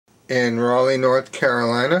in Raleigh, North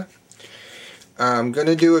Carolina. I'm going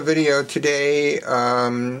to do a video today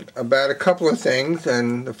about a couple of things,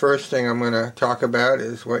 and the first thing I'm going to talk about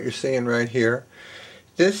is what you're seeing right here.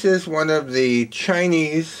 This is one of the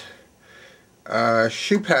Chinese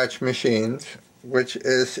shoe patch machines, which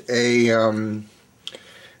is a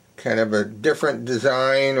kind of a different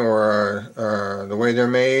design, or the way they're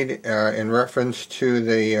made, in reference to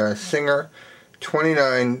the Singer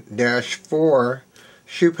 29-4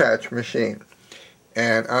 shoe patch machine.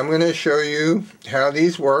 And I'm going to show you how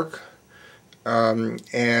these work,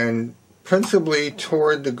 and principally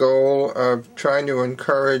toward the goal of trying to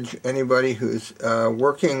encourage anybody who's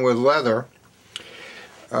working with leather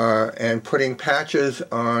and putting patches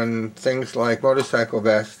on things like motorcycle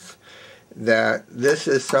vests, that this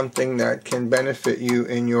is something that can benefit you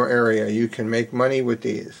in your area. You can make money with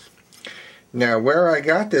these. Now, where I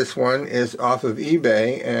got this one is off of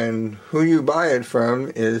eBay, and who you buy it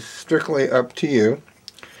from is strictly up to you.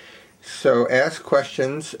 So ask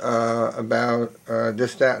questions about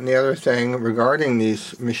this, that, and the other thing regarding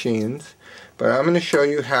these machines. But I'm going to show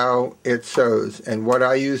you how it sews and what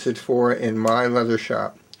I use it for in my leather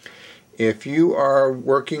shop. If you are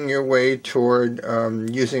working your way toward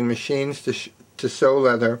using machines to sew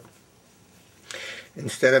leather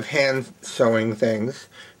instead of hand sewing things,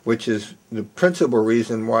 which is the principal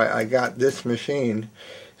reason why I got this machine,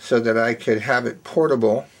 so that I could have it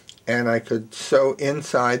portable and I could sew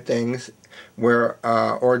inside things where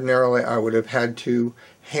ordinarily I would have had to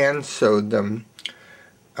hand sew them.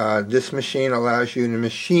 This machine allows you to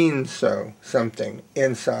machine sew something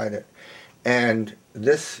inside it, and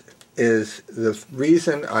this is the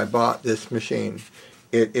reason I bought this machine.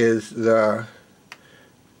 This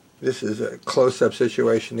is a close-up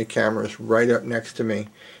situation. The camera is right up next to me,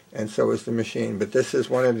 and so is the machine. But this is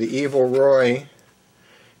one of the Evil Roy.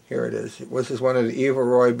 Here it is. This is one of the Evil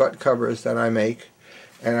Roy butt covers that I make,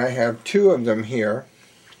 and I have two of them here.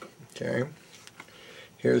 Okay.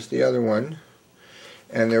 Here's the other one,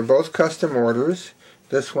 and they're both custom orders.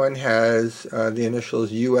 This one has the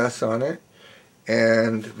initials US on it,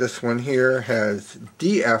 and this one here has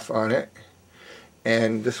DF on it,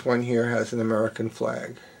 and this one here has an American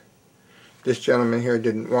flag. This gentleman here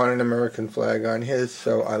didn't want an American flag on his,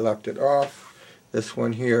 so I left it off. This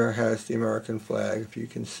one here has the American flag, if you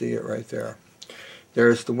can see it right there.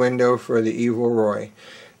 There's the window for the Evil Roy.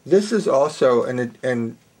 This is also,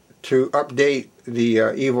 and to update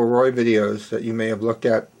the Evil Roy videos that you may have looked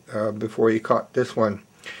at before you caught this one,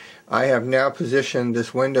 I have now positioned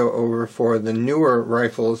this window over for the newer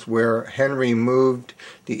rifles, where Henry moved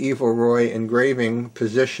the Evil Roy engraving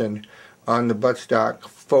position on the buttstock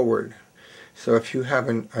forward. So if you have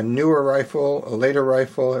a newer rifle, a later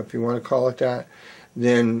rifle, if you want to call it that,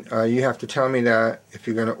 then you have to tell me that if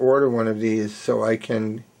you're going to order one of these, so I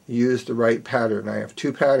can use the right pattern. I have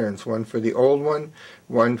two patterns, one for the old one,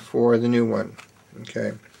 one for the new one.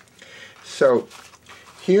 Okay. So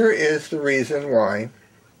here is the reason why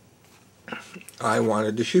I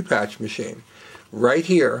wanted the shoe patch machine. Right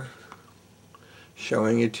here,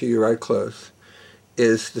 showing it to you right close,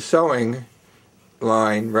 is the sewing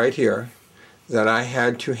line right here that I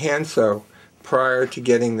had to hand sew prior to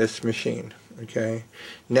getting this machine. Okay.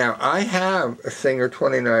 Now I have a Singer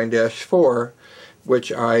 29-4,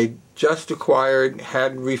 which I just acquired,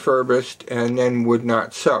 had refurbished, and then would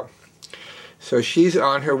not sew. So she's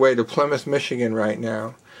on her way to Plymouth, Michigan right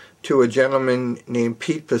now, to a gentleman named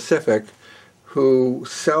Pete Pacific, who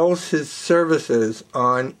sells his services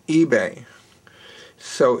on eBay.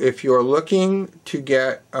 So if you're looking to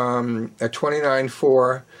get a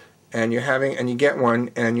 29-4 and you get one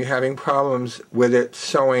and you're having problems with it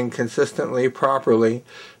sewing consistently properly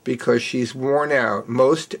because she's worn out,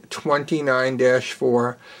 most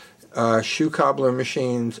 29-4 shoe cobbler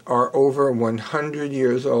machines are over 100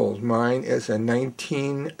 years old. Mine is a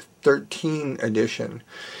 1913 edition.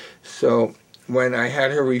 So when I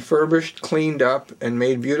had her refurbished, cleaned up, and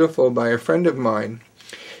made beautiful by a friend of mine,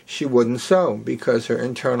 she wouldn't sew because her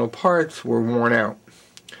internal parts were worn out.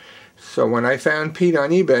 So when I found Pete on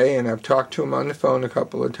eBay, and I've talked to him on the phone a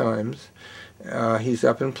couple of times, he's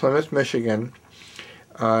up in Plymouth, Michigan,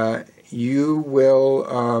 you will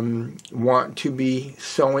want to be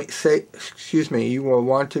you will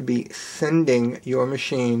want to be sending your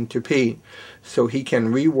machine to Pete so he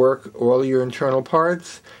can rework all your internal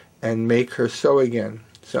parts and make her sew again.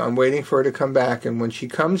 So I'm waiting for her to come back, and when she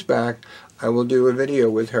comes back, I will do a video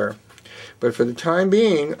with her. But for the time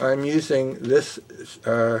being, I'm using this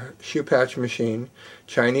shoe patch machine,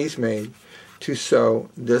 Chinese made, to sew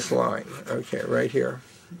this line. Okay, right here.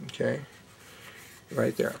 Okay,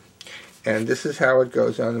 right there. And this is how it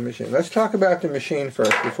goes on the machine. Let's talk about the machine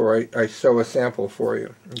first before I sew a sample for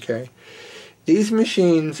you. Okay. These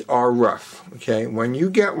machines are rough. Okay. When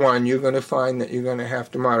you get one, you're going to find that you're going to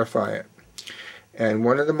have to modify it. And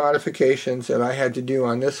one of the modifications that I had to do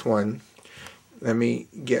on this one, let me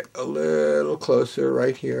get a little closer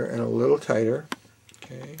right here and a little tighter.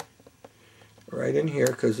 Okay. Right in here,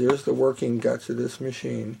 because there's the working guts of this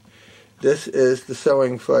machine. This is the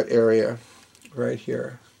sewing foot area right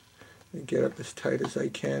here. Get up as tight as I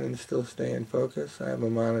can and still stay in focus. I have a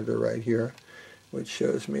monitor right here which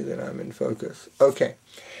shows me that I'm in focus. Okay,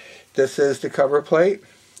 this is the cover plate.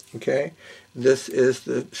 Okay, this is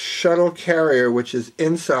the shuttle carrier, which is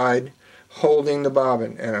inside holding the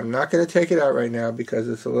bobbin, and I'm not going to take it out right now because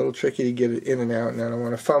it's a little tricky to get it in and out and I don't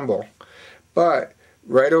want to fumble. But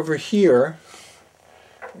right over here,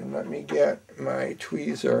 and let me get my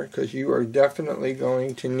tweezer, because you are definitely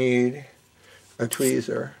going to need a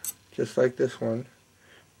tweezer just like this one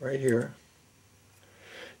right here.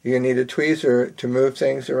 You're going to need a tweezer to move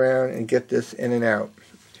things around and get this in and out.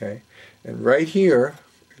 Okay, and right here,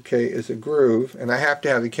 okay, is a groove, and I have to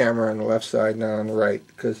have the camera on the left side, not on the right,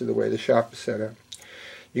 because of the way the shop is set up.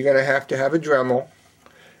 You're going to have a Dremel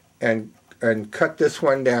and cut this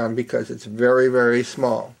one down because it's very, very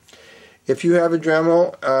small. If you have a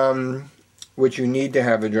Dremel, which you need to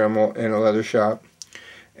have a Dremel in a leather shop,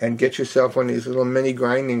 and get yourself one of these little mini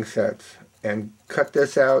grinding sets and cut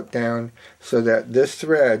this out down so that this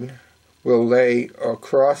thread will lay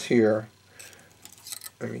across here.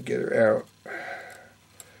 Let me get her out.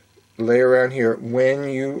 Lay around here when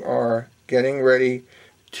you are getting ready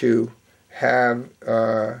to have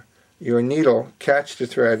your needle catch the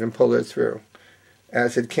thread and pull it through.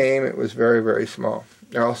 As it came, it was very, very small.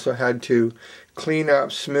 I also had to clean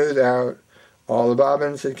up, smooth out all the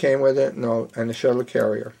bobbins that came with it and the shuttle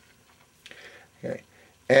carrier. Okay.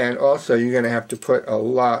 And also you're going to have to put a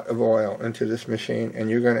lot of oil into this machine, and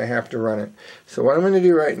you're going to have to run it. So what I'm going to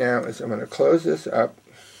do right now is I'm going to close this up,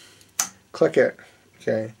 click it,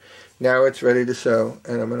 okay. Now it's ready to sew,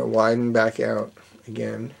 and I'm going to widen back out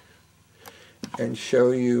again and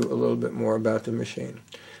show you a little bit more about the machine.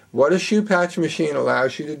 What a shoe patch machine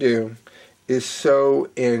allows you to do is sew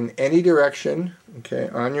in any direction, okay,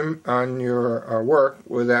 on your work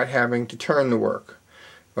without having to turn the work,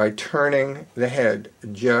 by turning the head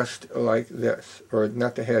just like this, or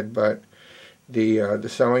not the head, but the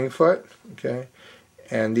sewing foot, okay.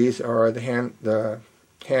 And these are the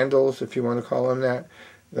handles, if you want to call them that.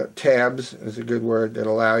 The tabs is a good word that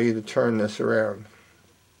allow you to turn this around.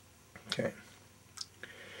 Okay.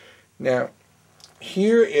 Now,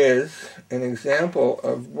 here is an example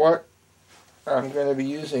of what I'm going to be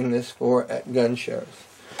using this for at gun shows.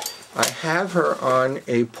 I have her on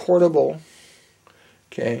a portable,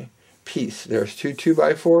 okay, piece. There's two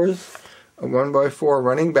 2x4s, a 1x4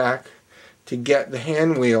 running back to get the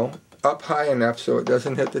hand wheel up high enough so it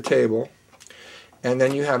doesn't hit the table. And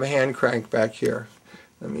then you have a hand crank back here.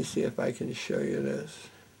 Let me see if I can show you this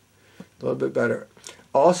a little bit better.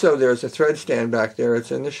 Also, there's a thread stand back there.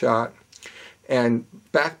 It's in the shot. And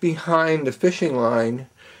back behind the fishing line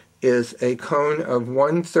is a cone of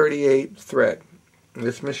 1/38 thread.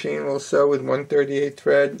 This machine will sew with 1/38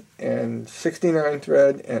 thread and 69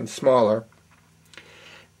 thread and smaller.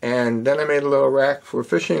 And then I made a little rack for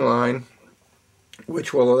fishing line,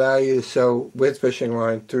 which will allow you to sew with fishing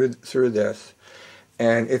line through this.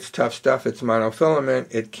 And it's tough stuff. It's monofilament.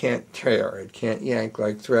 It can't tear. It can't yank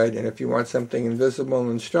like thread. And if you want something invisible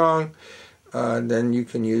and strong, then you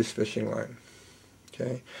can use fishing line.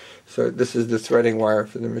 Okay, so this is the threading wire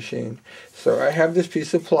for the machine. So I have this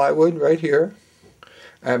piece of plywood right here.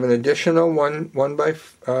 I have an additional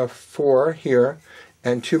 1x4 here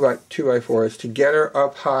and 2x4s to get her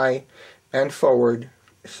up high and forward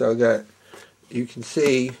so that you can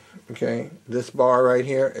see, okay, this bar right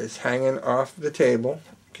here is hanging off the table.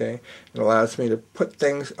 Okay, it allows me to put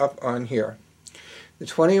things up on here. The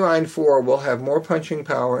 20-line-4 will have more punching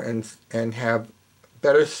power and have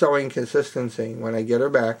better sewing consistency when I get her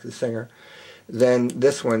back, the Singer, than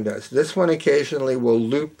this one does. This one occasionally will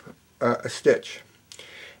loop a stitch,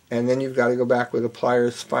 and then you've got to go back with the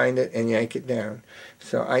pliers, find it, and yank it down.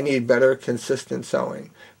 So I need better consistent sewing.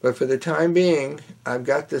 But for the time being, I've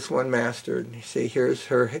got this one mastered. You see, here's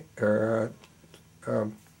her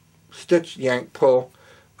stitch, yank, pull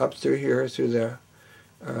up through here, through the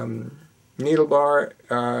needle bar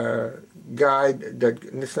guide.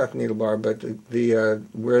 It's not the needle bar, but the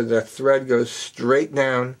where the thread goes straight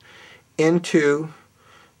down into,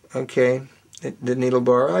 okay, the needle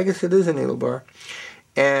bar. I guess it is a needle bar.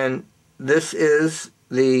 And this is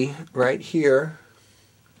the right here.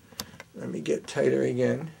 Let me get tighter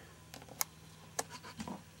again.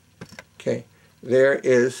 there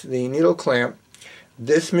is the needle clamp.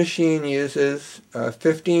 This machine uses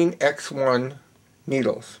 15x1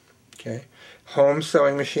 needles, okay? Home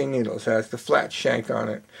sewing machine needles. It has the flat shank on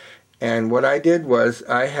it. And what I did was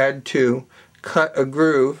I had to cut a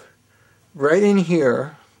groove right in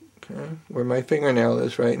here, okay, where my fingernail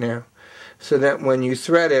is right now, so that when you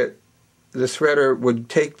thread it, the threader would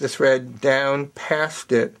take the thread down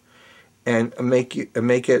past it and make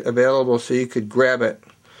it available so you could grab it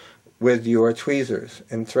with your tweezers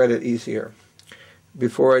and thread it easier.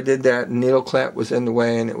 Before I did that, needle clamp was in the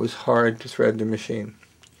way and it was hard to thread the machine.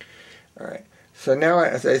 Alright, so now,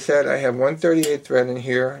 as I said, I have 1/38 thread in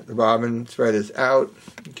here. The bobbin thread is out,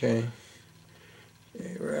 okay,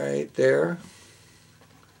 right there.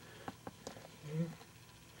 Okay.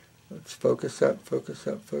 Let's focus up, focus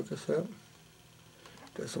up, focus up.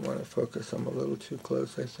 Doesn't want to focus. I'm a little too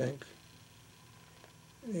close, I think.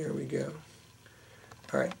 There we go.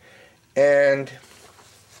 Alright, and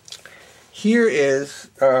here is,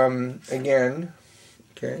 again,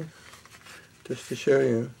 okay, just to show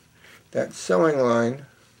you, that sewing line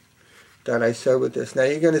that I sewed with this. Now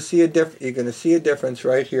you're going to see a difference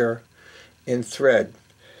right here in thread.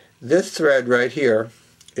 This thread right here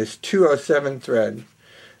is 207 thread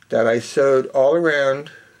that I sewed all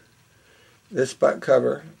around this butt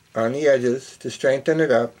cover on the edges to strengthen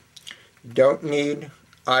it up. You don't need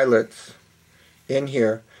eyelets in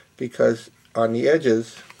here because on the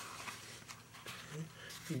edges,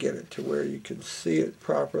 get it to where you can see it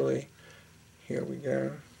properly. Here we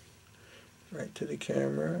go. Right to the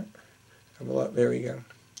camera. There we go.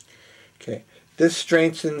 Okay. This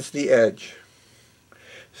strengthens the edge.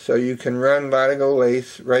 So you can run Latigo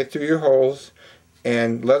lace right through your holes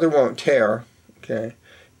and leather won't tear. Okay.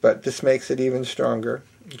 But this makes it even stronger.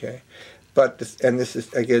 Okay. But this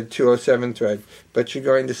is again 207 thread. But you're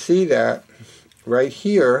going to see that right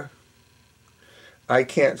here I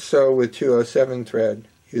can't sew with 207 thread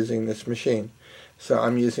using this machine. So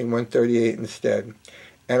I'm using 138 instead.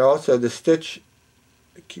 And also the stitch,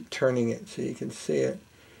 I keep turning it so you can see it.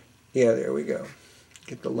 Yeah, there we go.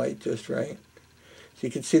 Get the light just right. So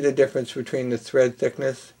you can see the difference between the thread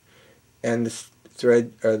thickness and the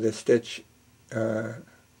thread or the stitch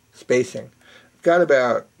spacing. I've got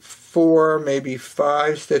about 4, maybe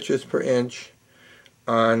 5 stitches per inch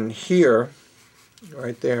on here,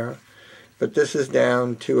 right there. But this is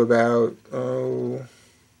down to about,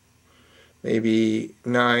 maybe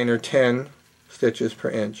 9 or 10 stitches per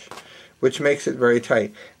inch, which makes it very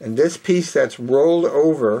tight. And this piece that's rolled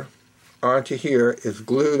over onto here is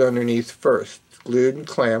glued underneath first. It's glued and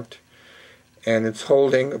clamped, and it's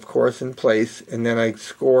holding, of course, in place. And then I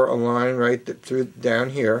score a line right through down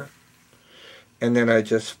here, and then I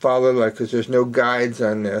just follow, like, because there's no guides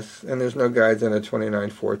on this, and there's no guides on a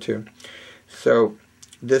 2942. So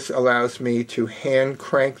this allows me to hand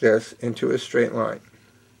crank this into a straight line.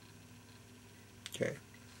 Okay,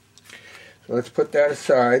 so let's put that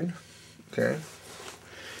aside. Okay,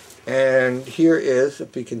 and here is,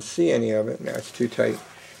 if you can see any of it. Now it's too tight,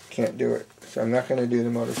 can't do it, so I'm not going to do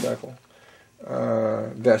the motorcycle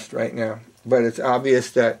vest right now. But it's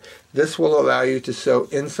obvious that this will allow you to sew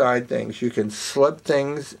inside things. You can slip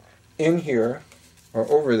things in here or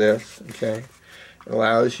over this. Okay, it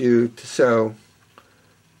allows you to sew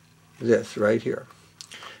this right here.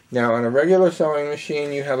 Now on a regular sewing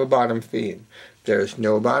machine you have a bottom feed. There's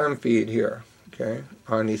no bottom feed here, okay,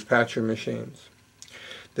 on these Patcher machines.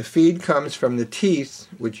 The feed comes from the teeth,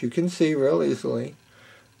 which you can see real easily,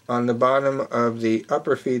 on the bottom of the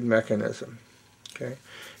upper feed mechanism. Okay.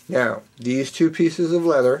 Now, these two pieces of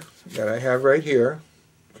leather that I have right here,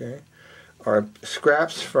 okay, are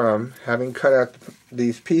scraps from having cut out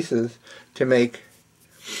these pieces to make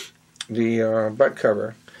the butt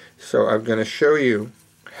cover. So I'm going to show you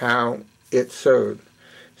how it's sewed.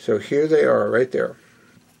 So here they are right there.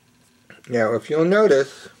 Now if you'll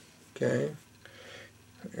notice, okay,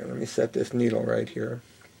 here, let me set this needle right here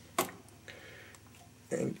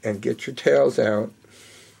and get your tails out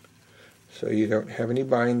so you don't have any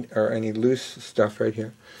bind or any loose stuff right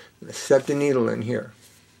here. I'm going to set the needle in here.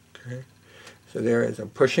 Okay, so there it is. I'm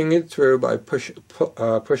pushing it through by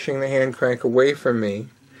pushing the hand crank away from me.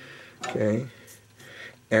 Okay,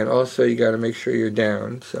 and also you got to make sure you're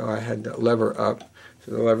down. So I had the lever up.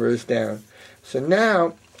 So the lever is down. So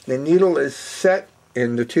now the needle is set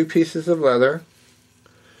in the two pieces of leather.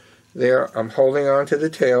 There, I'm holding on to the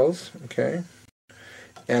tails, okay?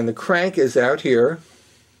 And the crank is out here.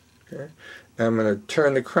 Okay? I'm going to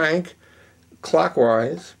turn the crank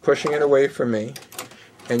clockwise, pushing it away from me.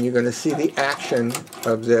 And you're going to see the action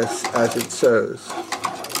of this as it sews.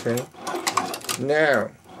 Okay?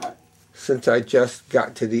 Now, since I just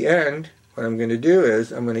got to the end, what I'm going to do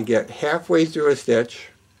is I'm going to get halfway through a stitch,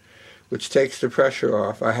 which takes the pressure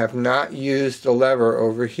off. I have not used the lever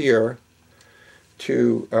over here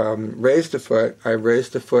to raise the foot. I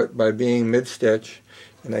raised the foot by being mid-stitch,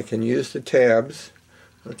 and I can use the tabs.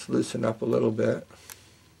 Let's loosen up a little bit.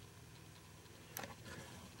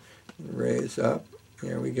 Raise up.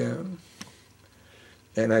 There we go.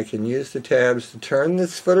 And I can use the tabs to turn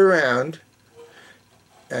this foot around,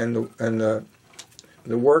 and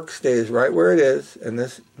the work stays right where it is, and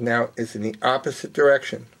this now is in the opposite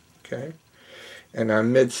direction. Okay, and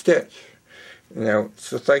I'm mid-stitch. Now it's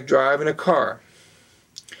just like driving a car.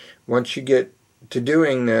 Once you get to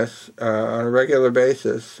doing this on a regular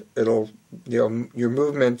basis, your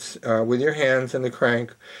movements with your hands and the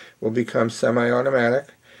crank will become semi-automatic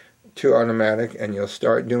to automatic, and you'll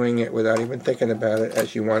start doing it without even thinking about it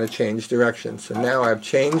as you want to change direction. So now I've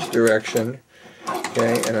changed direction,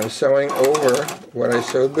 okay, and I'm sewing over what I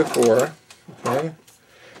sewed before, okay.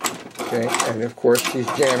 Okay, and of course she's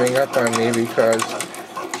jamming up on me because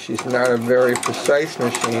she's not a very precise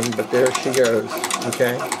machine, but there she goes,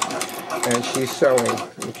 okay, and she's sewing,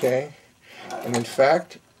 okay, and in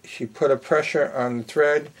fact she put a pressure on the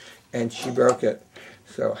thread and she broke it.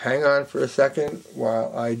 So hang on for a second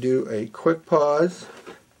while I do a quick pause,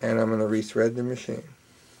 and I'm going to rethread the machine.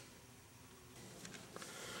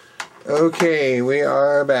 Okay, we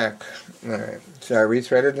are back. Alright, so I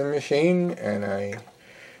rethreaded the machine, and I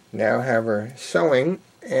now have her sewing,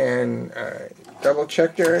 and I double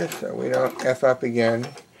checked her so we don't F up again,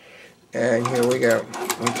 and here we go.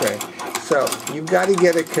 Okay, so you've got to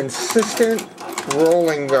get a consistent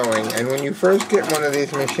rolling going, and when you first get one of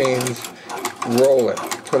these machines, roll it.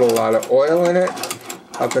 Put a lot of oil in it,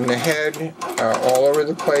 up in the head, all over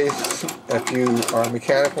the place. If you are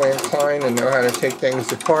mechanically inclined and know how to take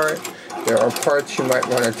things apart, there are parts you might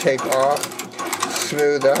want to take off,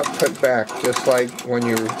 smooth up, put back, just like when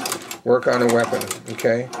you work on a weapon,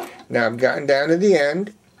 okay? Now I've gotten down to the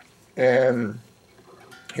end, and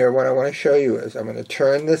here what I want to show you is I'm going to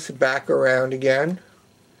turn this back around again,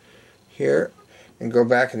 here, and go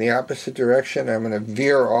back in the opposite direction. I'm going to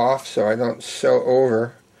veer off so I don't sew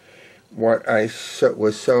over what I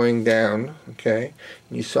was sewing down, okay?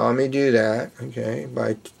 And you saw me do that, okay,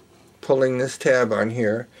 by pulling this tab on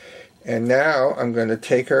here. And now I'm going to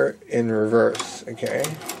take her in reverse, okay,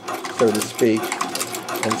 so to speak,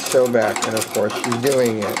 and sew back. And of course she's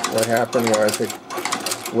doing it. What happened was it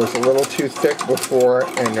was a little too thick before,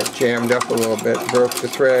 and it jammed up a little bit, broke the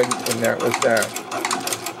thread, and that was that.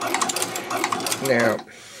 Now,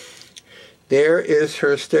 there is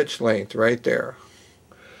her stitch length right there.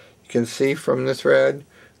 You can see from the thread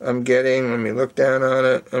I'm getting, let me look down on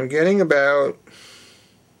it, I'm getting about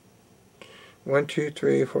 1, 2,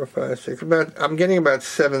 3, 4, 5, 6, I'm getting about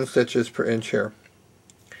 7 stitches per inch here,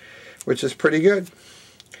 which is pretty good.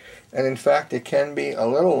 And in fact it can be a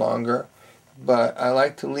little longer, but I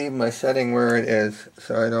like to leave my setting where it is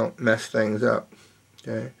so I don't mess things up.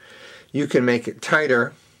 Okay, you can make it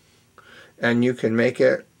tighter, and you can make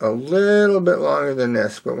it a little bit longer than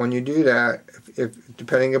this, but when you do that, if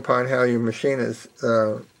depending upon how your machine has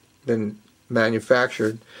been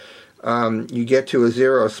manufactured, you get to a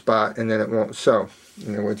zero spot and then it won't sew.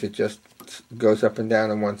 In other words, it just goes up and down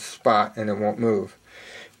in one spot and it won't move.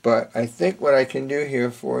 But I think what I can do here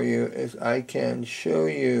for you is I can show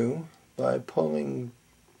you by pulling,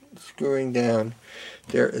 screwing down.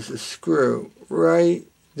 There is a screw right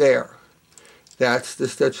there. That's the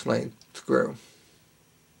stitch length screw.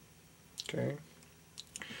 Okay,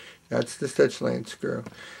 that's the stitch length screw.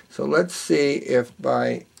 So let's see if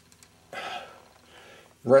by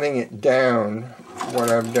running it down what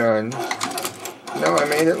I've done. No, I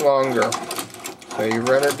made it longer. So you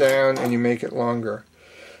run it down and you make it longer.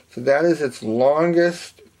 So that is its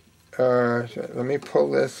longest. So let me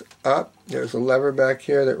pull this up. There's a lever back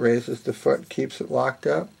here that raises the foot, keeps it locked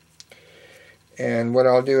up. And what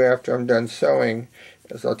I'll do after I'm done sewing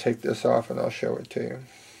is I'll take this off and I'll show it to you.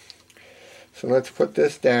 So let's put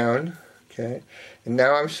this down, okay, and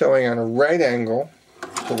now I'm sewing on a right angle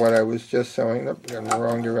to what I was just sewing. Up in the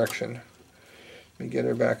wrong direction. Let me get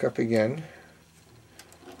her back up again.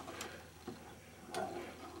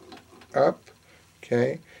 Up,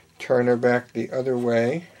 okay, turn her back the other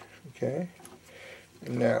way, okay,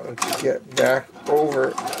 and now let's get back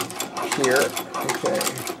over here, okay,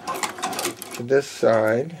 to this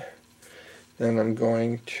side. Then I'm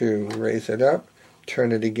going to raise it up,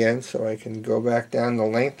 turn it again so I can go back down the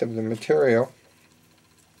length of the material.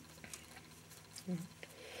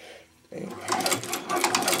 Okay.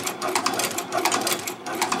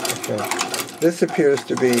 This appears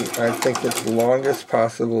to be, I think, its longest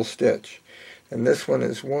possible stitch. And this one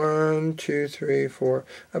is 1, 2, 3, 4,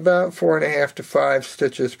 about 4.5 to 5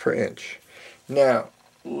 stitches per inch. Now,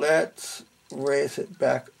 let's raise it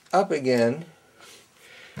back up again.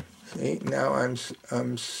 See, now I'm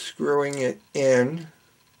screwing it in,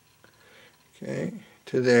 okay,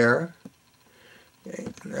 to there. Okay,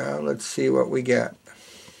 now let's see what we get.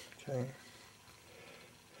 Okay.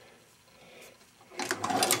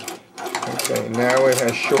 Okay, now it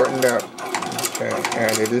has shortened up. Okay,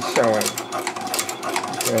 and it is sewing.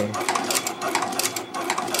 Okay.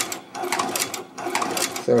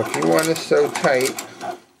 So if you want to sew tight,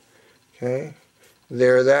 okay,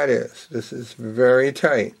 there that is. This is very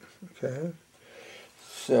tight. Okay.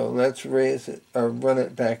 So let's raise it, run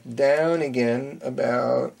it back down again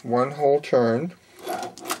about 1 whole turn.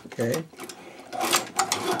 Okay.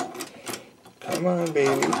 Come on,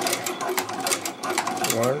 baby.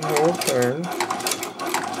 1 whole turn.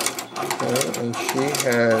 Okay, and she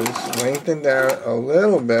has lengthened out a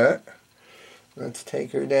little bit. Let's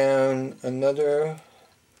take her down another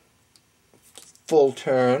full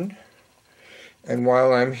turn. And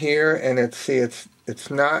while I'm here, and it's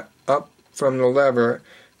not up from the lever,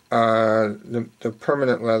 the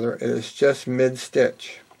permanent leather, it is just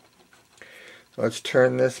mid-stitch. So let's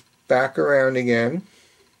turn this back around again,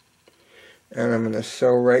 and I'm going to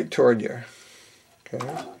sew right toward you.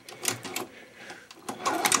 Okay.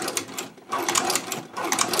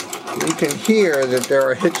 You can hear that there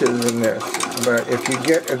are hitches in this, but if you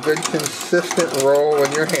get a good consistent roll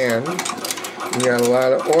with your hand, you got a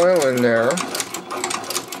lot of oil in there,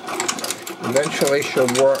 eventually she'll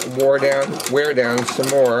wear down some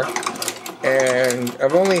more. And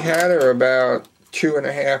I've only had her about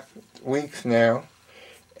 2.5 weeks now,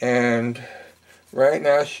 and right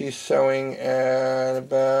now she's sewing at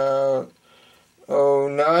about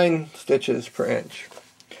 9 stitches per inch.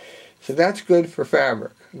 So that's good for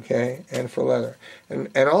fabric, okay, and for leather.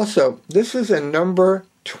 And also, this is a number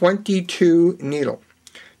 22 needle.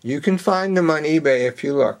 You can find them on eBay if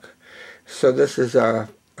you look. So this is a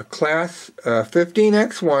class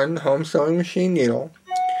 15x1 home sewing machine needle,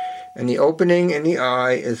 and the opening in the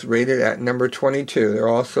eye is rated at number 22. They're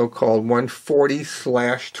also called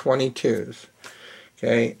 140/22s,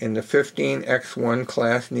 okay, in the 15x1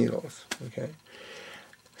 class needles, okay.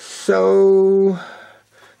 So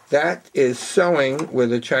that is sewing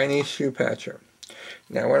with a Chinese shoe patcher.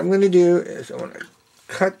 Now what I'm going to do is I'm going to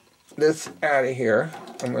cut this out of here.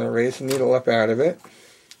 I'm going to raise the needle up out of it.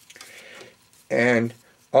 And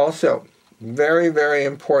also, very, very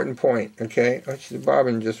important point, okay? The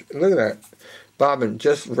bobbin just, look at that. Bobbin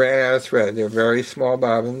just ran out of thread. They're very small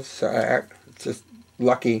bobbins, so I just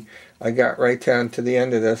lucky I got right down to the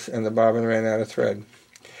end of this and the bobbin ran out of thread.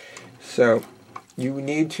 So you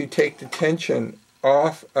need to take the tension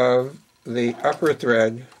off of the upper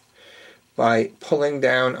thread by pulling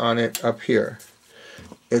down on it up here.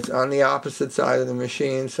 It's on the opposite side of the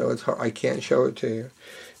machine, so it's hard, I can't show it to you.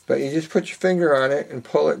 But you just put your finger on it and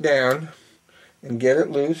pull it down and get it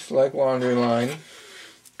loose like laundry line,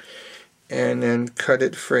 and then cut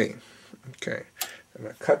it free. Okay, I'm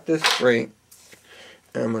going to cut this free,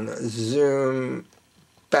 and I'm going to zoom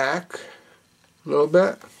back a little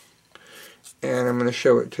bit, and I'm going to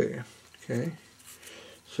show it to you. Okay,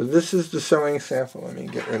 so this is the sewing sample. Let me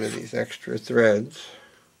get rid of these extra threads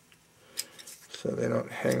so they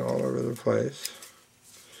don't hang all over the place.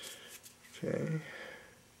 Okay,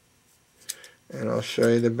 and I'll show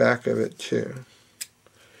you the back of it too.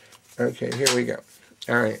 Okay, here we go.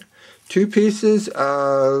 Alright, 2 pieces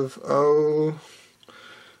of,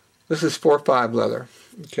 this is 4/5 leather.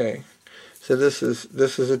 Okay, so this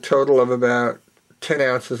is a total of about 10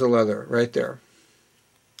 ounces of leather right there.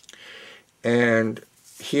 And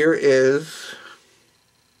here is,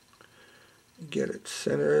 get it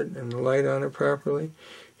centered and the light on it properly.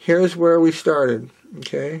 Here's where we started,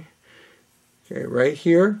 okay? Okay, right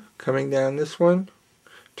here, coming down this one,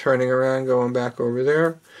 turning around, going back over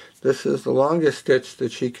there. This is the longest stitch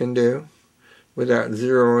that she can do without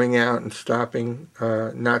zeroing out and stopping,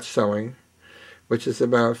 not sewing, which is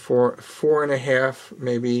about 4.5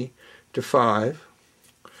 maybe to 5.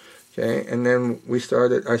 Okay, and then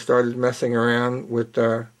I started messing around with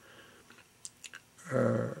the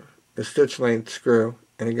stitch length screw,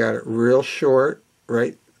 and I got it real short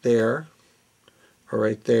right there, or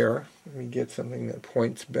right there. Let me get something that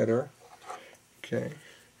points better. Okay,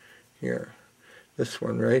 here. This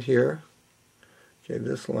one right here. Okay,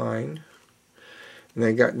 this line. And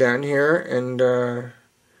I got down here and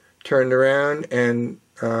turned around and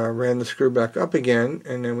ran the screw back up again,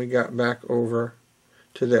 and then we got back over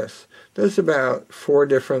to this. There's about 4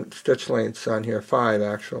 different stitch lengths on here, 5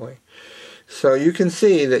 actually. So you can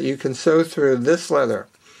see that you can sew through this leather.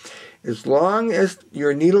 As long as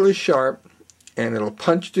your needle is sharp and it'll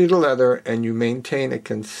punch through the leather and you maintain a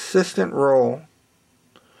consistent roll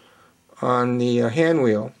on the hand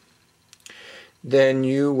wheel, then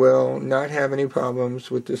you will not have any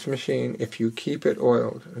problems with this machine if you keep it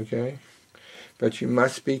oiled, okay? But you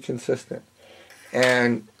must be consistent.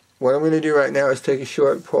 And what I'm going to do right now is take a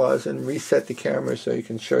short pause and reset the camera so you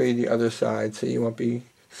can show you the other side, so you won't be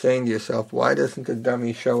saying to yourself, why doesn't the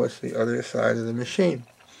dummy show us the other side of the machine?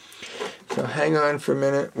 So hang on for a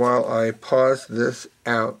minute while I pause this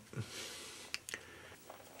out.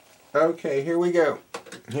 Okay, here we go.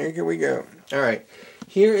 Here we go. Alright,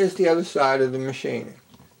 here is the other side of the machine.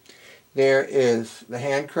 There is the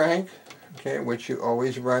hand crank, okay, which you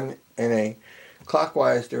always run in a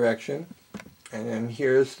clockwise direction. And then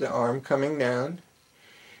here's the arm coming down.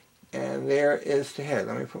 And there is the head.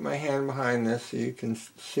 Let me put my hand behind this so you can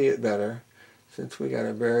see it better, since we got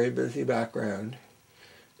a very busy background.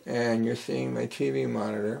 And you're seeing my TV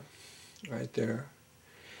monitor right there.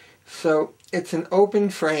 So it's an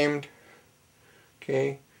open-framed,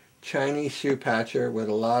 okay, Chinese shoe patcher with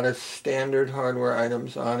a lot of standard hardware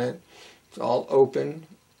items on it. It's all open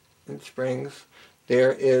in springs.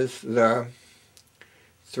 There is the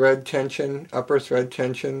thread tension, upper thread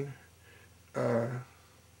tension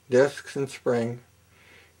discs and spring.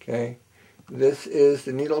 Okay, this is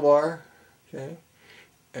the needle bar. Okay,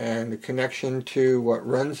 and the connection to what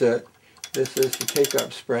runs it. This is the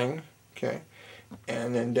take-up spring. Okay,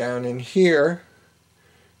 and then down in here,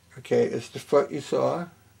 okay, is the foot you saw.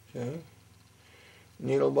 Okay,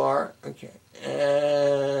 needle bar. Okay,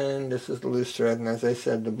 and this is the loose thread. And as I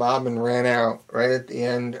said, the bobbin ran out right at the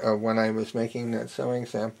end of when I was making that sewing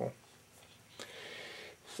sample.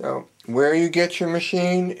 So where you get your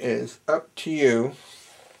machine is up to you.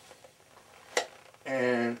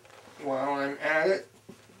 And while I'm at it,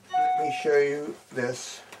 let me show you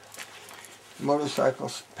this motorcycle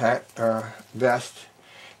vest.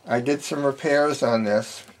 I did some repairs on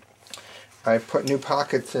this. I put new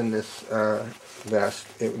pockets in this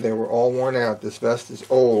vest. They were all worn out. This vest is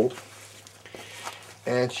old.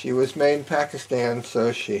 And she was made in Pakistan,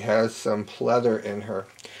 so she has some pleather in her.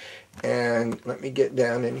 And let me get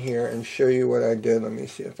down in here and show you what I did. Let me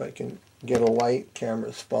see if I can get a light.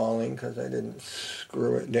 Camera's falling because I didn't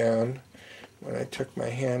screw it down when I took my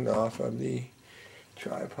hand off of the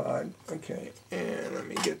tripod. Okay, and let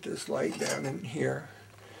me get this light down in here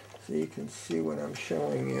so you can see what I'm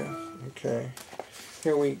showing you. Okay,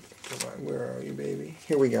 here we, come on, where are you, baby?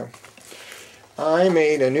 Here we go. I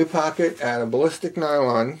made a new pocket out of ballistic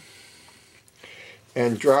nylon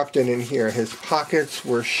and dropped it in here. His pockets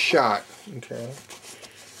were shot, okay,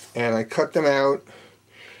 and I cut them out,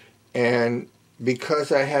 and because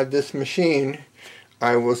I had this machine,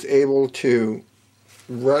 I was able to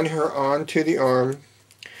run her onto the arm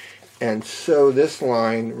and sew this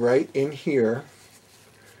line right in here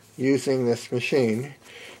using this machine.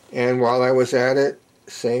 And while I was at it,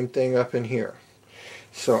 same thing up in here.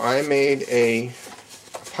 So I made a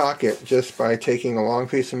pocket just by taking a long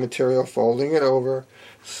piece of material, folding it over,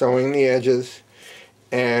 sewing the edges,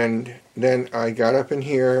 and then I got up in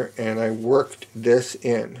here and I worked this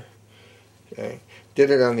in. Okay, did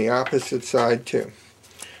it on the opposite side too.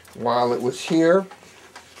 While it was here,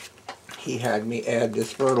 he had me add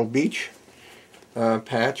this Myrtle Beach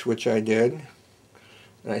patch, which I did.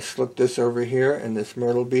 And I slipped this over here, and this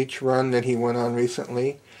Myrtle Beach run that he went on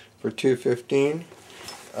recently for $2.15.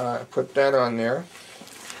 I put that on there.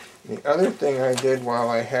 The other thing I did while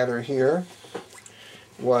I had her here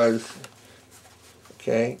was,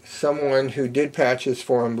 okay, someone who did patches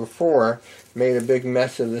for him before made a big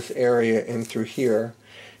mess of this area in through here.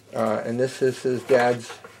 And this is his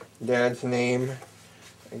dad's name.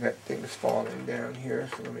 I got things falling down here,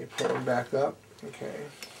 so let me pull them back up. Okay.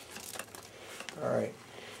 Alright.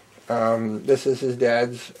 This is his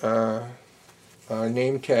dad's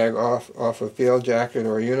name tag off a field jacket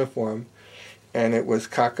or a uniform, and it was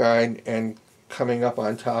cockeyed and coming up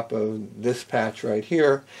on top of this patch right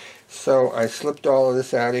here. So I slipped all of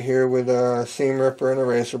this out of here with a seam ripper and a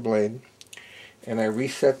razor blade, and I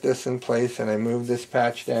reset this in place, and I moved this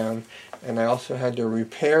patch down, and I also had to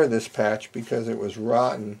repair this patch because it was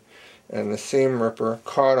rotten, and the seam ripper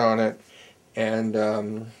caught on it and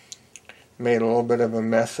made a little bit of a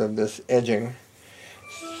mess of this edging.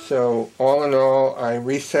 So all in all, I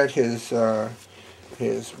reset his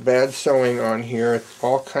bad sewing on here.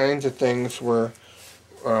 All kinds of things were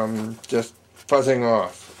just fuzzing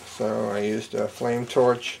off. So I used a flame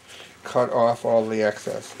torch, cut off all the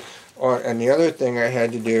excess. And the other thing I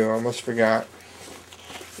had to do, I almost forgot,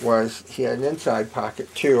 was he had an inside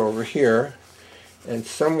pocket too over here. and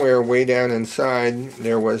somewhere way down inside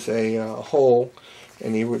there was a hole,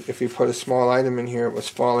 and if he put a small item in here, it was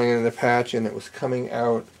falling into the patch and it was coming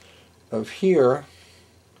out of here.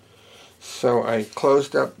 So I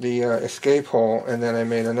closed up the escape hole, and then I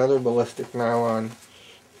made another ballistic nylon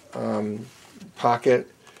pocket,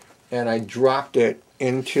 and I dropped it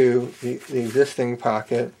into the existing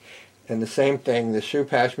pocket. And the same thing, the shoe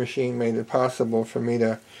patch machine made it possible for me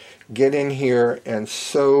to get in here and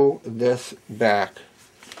sew this back.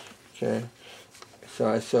 Okay, so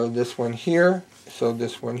I sewed this one here, sewed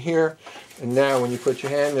this one here, and now when you put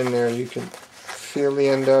your hand in there, you can feel the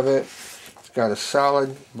end of it. It's got a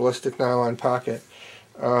solid ballistic nylon pocket.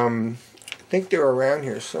 I think they're around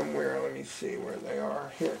here somewhere. Let me see where they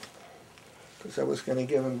are here, because I was going to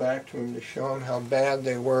give them back to him to show him how bad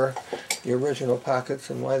they were, the original pockets,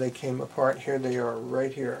 and why they came apart. Here they are,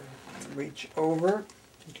 right here. Reach over.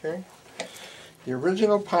 Okay. The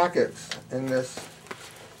original pockets in this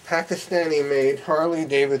Pakistani-made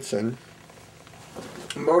Harley-Davidson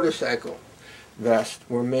motorcycle vest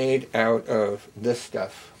were made out of this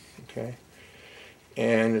stuff. Okay.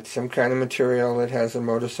 And it's some kind of material that has a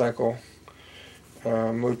motorcycle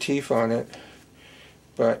motif on it.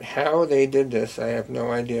 But how they did this, I have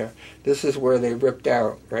no idea. This is where they ripped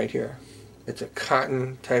out, right here. It's a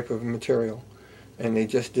cotton type of material, and they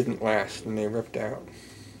just didn't last, and they ripped out.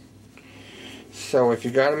 So if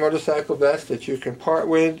you got a motorcycle vest that you can part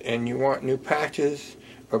with, and you want new patches,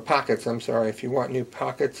 or pockets, I'm sorry, if you want new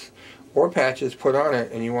pockets or patches put on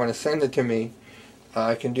it, and you want to send it to me,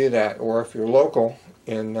 I can do that. Or if you're local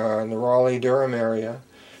in the Raleigh-Durham area,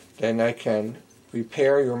 then I can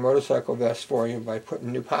repair your motorcycle vest for you by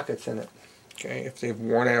putting new pockets in it, okay, if they've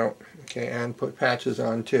worn out, okay, and put patches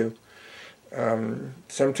on too,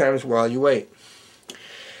 sometimes while you wait.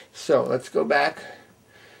 So let's go back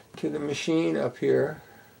to the machine up here.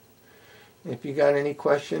 If you got any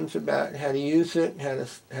questions about how to use it, how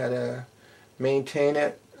to maintain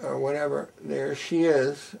it, or whatever, there she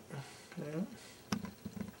is. Okay.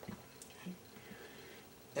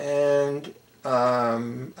 And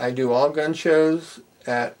I do all gun shows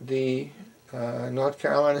at the North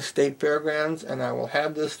Carolina State Fairgrounds, and I will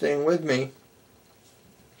have this thing with me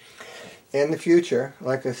in the future.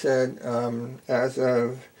 Like I said, as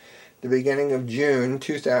of the beginning of June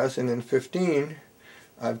 2015,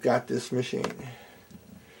 I've got this machine.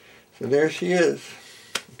 So there she is.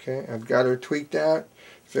 Okay, I've got her tweaked out,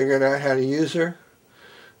 figured out how to use her.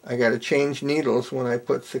 I got to change needles when I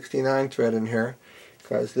put 69 thread in here,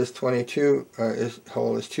 because this 22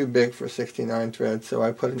 hole is too big for 69 thread, so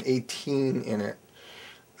I put an 18 in it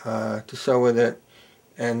to sew with it,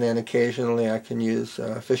 and then occasionally I can use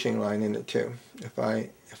fishing line in it too, if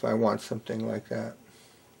I want something like that.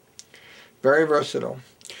 Very versatile.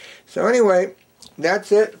 So anyway,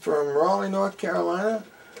 that's it from Raleigh, North Carolina.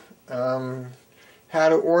 How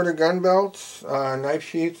to order gun belts, knife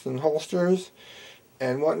sheaths, and holsters,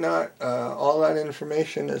 and whatnot. All that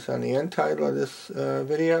information is on the end title of this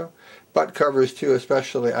video. Butt covers too,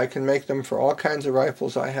 especially. I can make them for all kinds of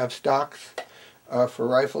rifles. I have stocks for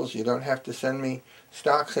rifles. You don't have to send me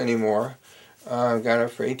stocks anymore. I've got them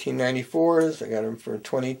for 1894s. I got them for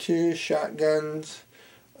 22 shotguns,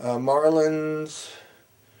 Marlins,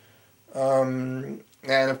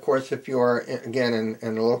 and of course, if you are, again,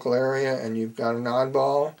 in the local area and you've got an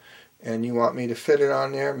oddball and you want me to fit it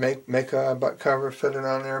on there, make a butt cover, fit it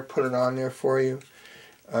on there, put it on there for you,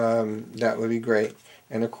 that would be great.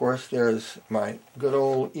 And of course, there's my good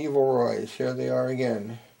old Evil Roys. Here they are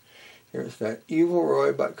again. Here's that Evil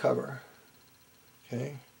Roy butt cover.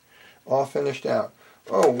 Okay, all finished out.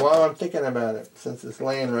 Oh, while I'm thinking about it, since it's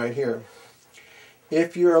laying right here,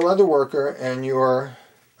 if you're a leather worker and you're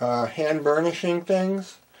hand burnishing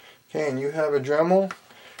things, okay, and you have a Dremel,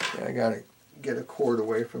 yeah, I gotta get a cord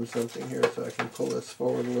away from something here so I can pull this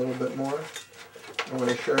forward a little bit more. I'm going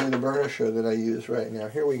to show you the burnisher that I use right now.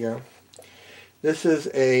 Here we go. This is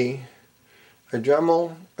a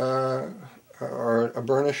Dremel, or a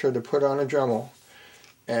burnisher to put on a Dremel,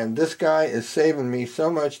 and this guy is saving me so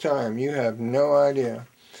much time, you have no idea.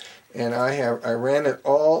 And I ran it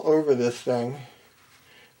all over this thing,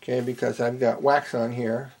 okay, because I've got wax on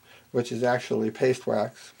here, which is actually paste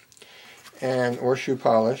wax, and or shoe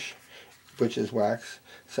polish, which is wax.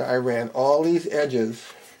 So I ran all these edges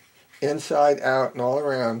inside out and all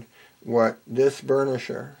around what this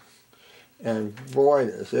burnisher, and boy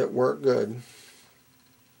does it work good.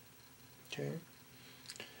 Okay,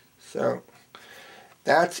 so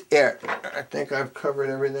that's it. I think I've covered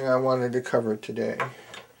everything I wanted to cover today.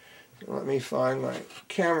 So let me find my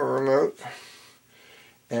camera remote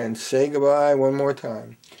and say goodbye one more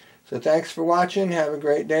time. So thanks for watching. Have a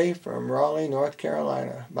great day from Raleigh, North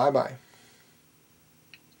Carolina. Bye-bye.